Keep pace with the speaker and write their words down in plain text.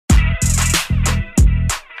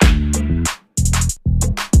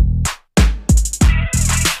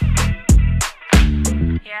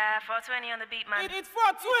420 on the beat, man. It's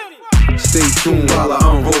 420. Stay tuned while I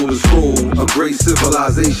unroll the scroll of great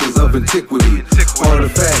civilizations of antiquity.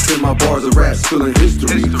 Artifacts in my bars of rap, spilling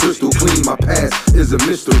history. Crystal clean, my past is a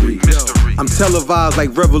mystery. I'm televised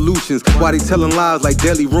like revolutions, while they telling lies like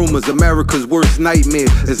deadly rumors. America's worst nightmare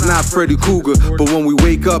is not Freddy Krueger, but when we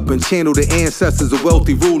wake up and channel the ancestors of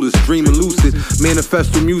wealthy rulers, dreaming lucid,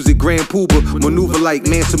 manifesto music, grand pooba, maneuver like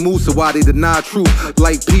Mansa Musa, while they deny truth,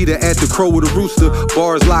 like Peter at the crow with a rooster.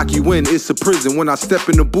 Bars lock you in, it's a prison. When I step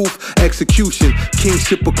in the booth, execution,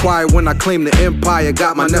 kingship acquired when I claim the empire.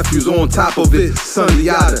 Got my nephews on top of it, son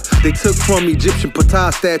Liada. They took from Egyptian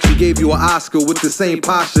Ptah statue, gave you an Oscar with the same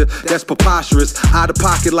posture. That's preposterous, out of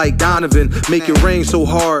pocket like Donovan. Make it rain so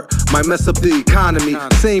hard, might mess up the economy.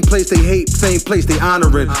 Same place they hate, same place they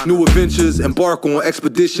honoring. New adventures, embark on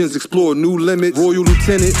expeditions, explore new limits. Royal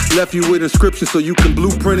Lieutenant left you with inscriptions so you can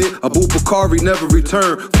blueprint it. Abu Bakari never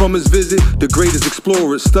returned from his visit. The greatest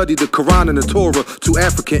explorers studied the Quran and the Torah. Two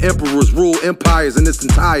African emperors rule empires in its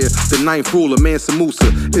entire. The ninth ruler, Mansa Musa,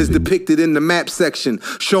 is depicted in the map section,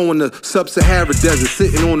 showing the sub-Sahara desert,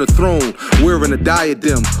 sitting on the throne, wearing a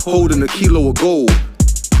diadem, holding a kilo of gold.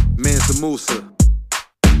 Mansa Musa,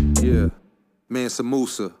 yeah, Mansa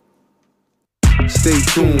Musa. Stay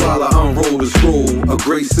tuned while I unroll the scroll of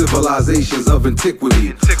great civilizations of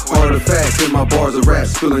antiquity. Artifacts in my bars of rap,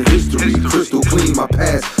 spilling history. Crystal clean, my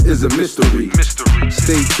past is a mystery.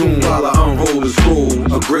 Stay tuned while I unroll the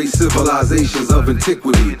scroll of great civilizations of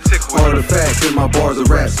antiquity. Artifacts in my bars of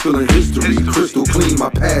rap, spilling history. Crystal clean, my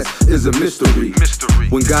past is a mystery.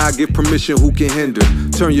 When God give permission, who can hinder?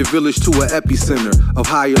 Turn your village to an epicenter of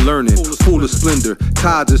higher learning, full of splendor.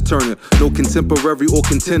 Tides is turning, no contemporary or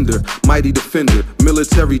contender. Mighty defender,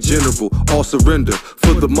 military general, all surrender.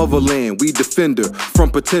 For the motherland, we defender from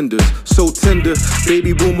pretenders. So tender,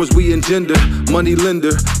 baby boomers we engender. Money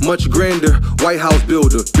lender, much grander. White House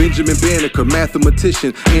builder, Benjamin Banneker,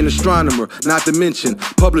 mathematician and astronomer. Not to mention,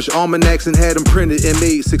 published almanacs and had them printed and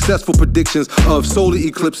made successful predictions of solar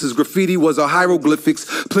eclipses. Graffiti was our hieroglyphics.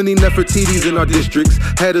 Plenty Nefertiti's in our districts.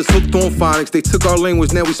 Had us hooked on phonics. They took our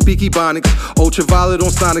language, now we speak Ebonics. Ultraviolet on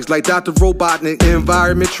sonics like Dr. Robotnik.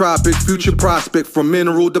 Environment tropic, future prospect from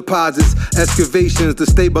mineral deposits. Excavations to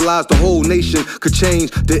stabilize the whole nation. Could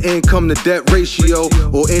change the income to debt ratio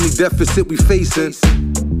or any deficit we facing.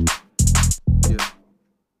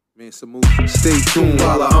 Stay tuned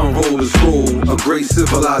while I unroll the scroll of great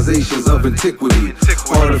civilizations of antiquity.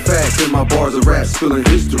 Artifacts in my bars of rap, spilling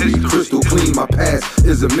history. Crystal clean, my past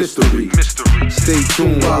is a mystery. Stay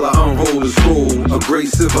tuned while I unroll the scroll of great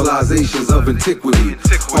civilizations of antiquity.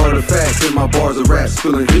 Artifacts in my bars of rap,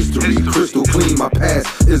 spilling history. Crystal clean, my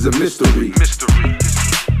past is a mystery.